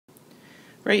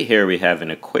Right here we have an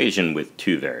equation with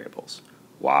two variables.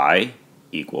 Y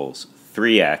equals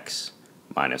 3x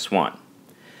minus 1.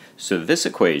 So this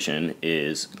equation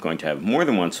is going to have more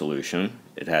than one solution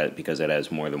because it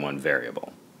has more than one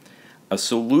variable. A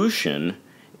solution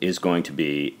is going to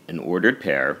be an ordered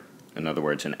pair, in other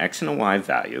words an x and a y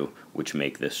value, which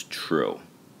make this true.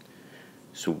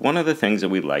 So one of the things that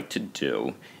we like to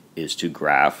do is to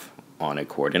graph on a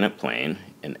coordinate plane,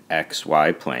 an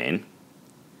xy plane,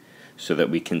 so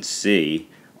that we can see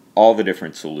all the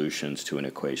different solutions to an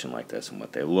equation like this and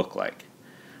what they look like.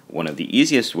 One of the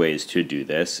easiest ways to do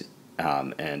this,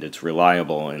 and it's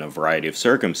reliable in a variety of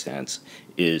circumstances,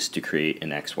 is to create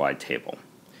an xy table.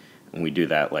 And we do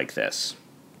that like this.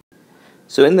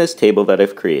 So in this table that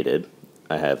I've created,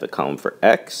 I have a column for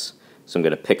x, so I'm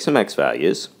going to pick some x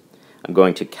values. I'm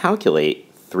going to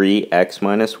calculate 3x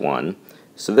minus 1.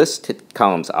 So this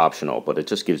column's optional, but it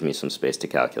just gives me some space to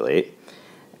calculate.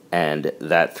 And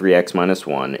that 3x minus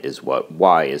 1 is what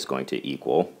y is going to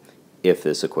equal if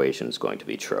this equation is going to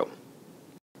be true.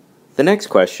 The next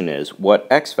question is, what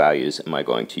x values am I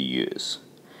going to use?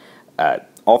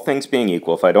 All things being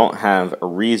equal, if I don't have a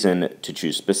reason to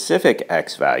choose specific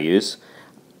x values,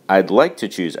 I'd like to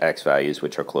choose x values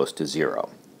which are close to 0.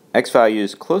 X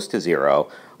values close to 0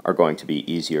 are going to be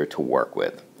easier to work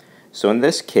with. So in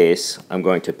this case, I'm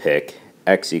going to pick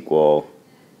x equal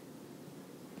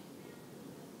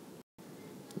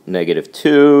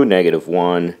 -2,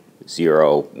 -1,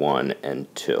 0, 1, and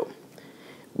 2.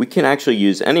 We can actually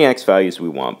use any x values we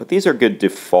want, but these are good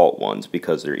default ones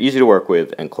because they're easy to work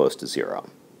with and close to 0.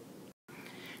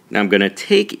 Now I'm going to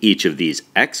take each of these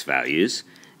x values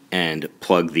and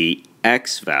plug the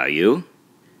x value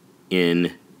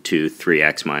into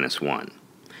 3x minus 1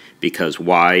 because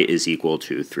y is equal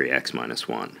to 3x minus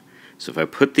 1. So if I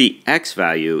put the x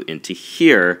value into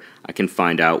here, I can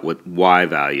find out what y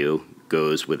value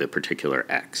goes with a particular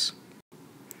x.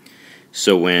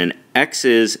 So when x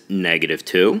is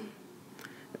 -2,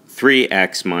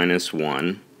 3x minus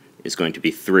 1 is going to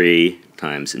be 3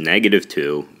 times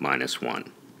 -2 minus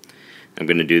 1. I'm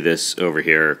going to do this over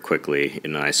here quickly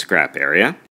in my scrap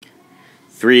area.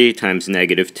 3 times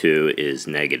 -2 is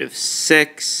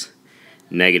 -6.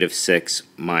 -6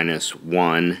 minus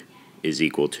 1 is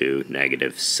equal to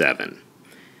 -7.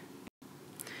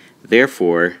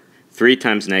 Therefore, 3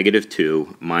 times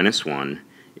 -2 minus 1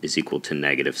 is equal to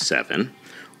 -7,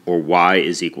 or y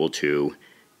is equal to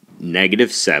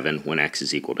 -7 when x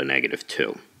is equal to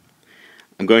 -2.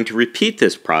 I'm going to repeat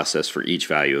this process for each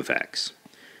value of x.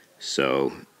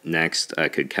 So next I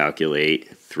could calculate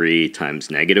 3 times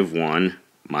 -1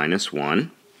 minus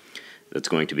 1. That's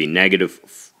going to be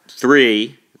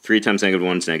 -3. 3 times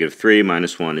 -1 is -3,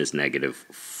 minus 1 is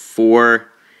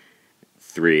 -4.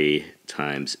 3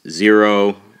 times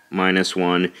 0 minus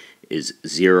 1 is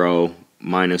 0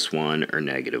 minus 1, or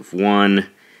 -1,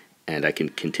 and I can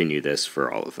continue this for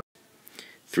all of them.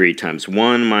 3 times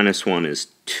 1 minus 1 is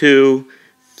 2.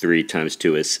 3 times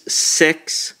 2 is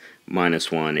 6.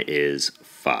 Minus 1 is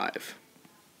 5.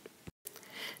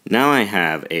 Now I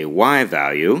have a y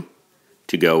value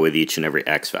to go with each and every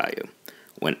x value.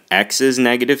 When x is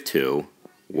 -2,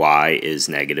 y is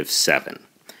 -7.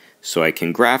 So I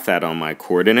can graph that on my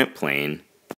coordinate plane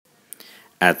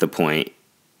at the point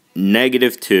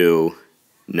 -2,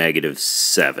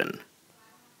 -7.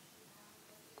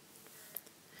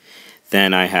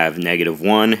 Then I have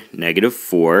 -1,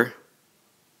 -4,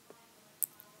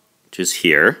 which is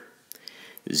here.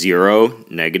 0,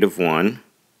 -1,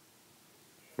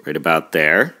 right about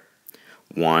there.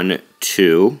 1,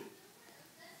 2,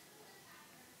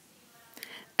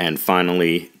 and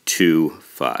finally 2,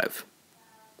 5.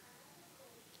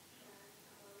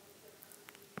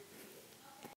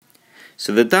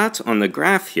 So the dots on the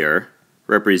graph here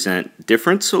represent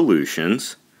different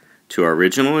solutions to our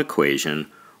original equation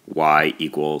y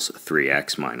equals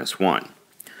 3x minus 1.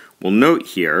 We'll note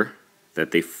here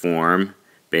that they form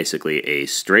basically a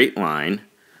straight line,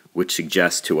 which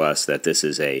suggests to us that this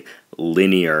is a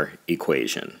linear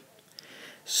equation.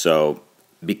 So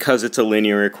because it's a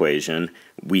linear equation,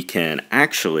 we can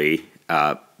actually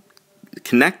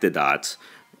connect the dots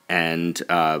and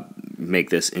make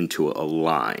this into a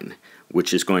line,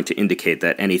 which is going to indicate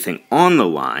that anything on the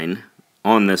line,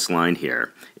 on this line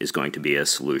here, is going to be a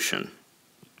solution.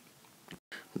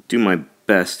 I'll do my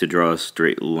best to draw a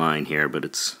straight line here, but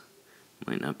it's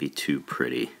might not be too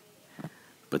pretty.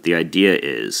 But the idea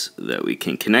is that we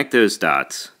can connect those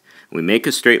dots, we make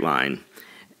a straight line,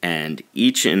 and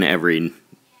each and every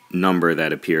number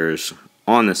that appears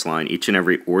on this line, each and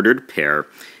every ordered pair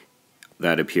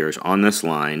that appears on this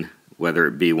line whether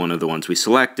it be one of the ones we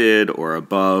selected or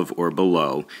above or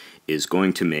below, is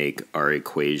going to make our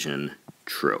equation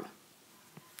true.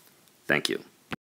 Thank you.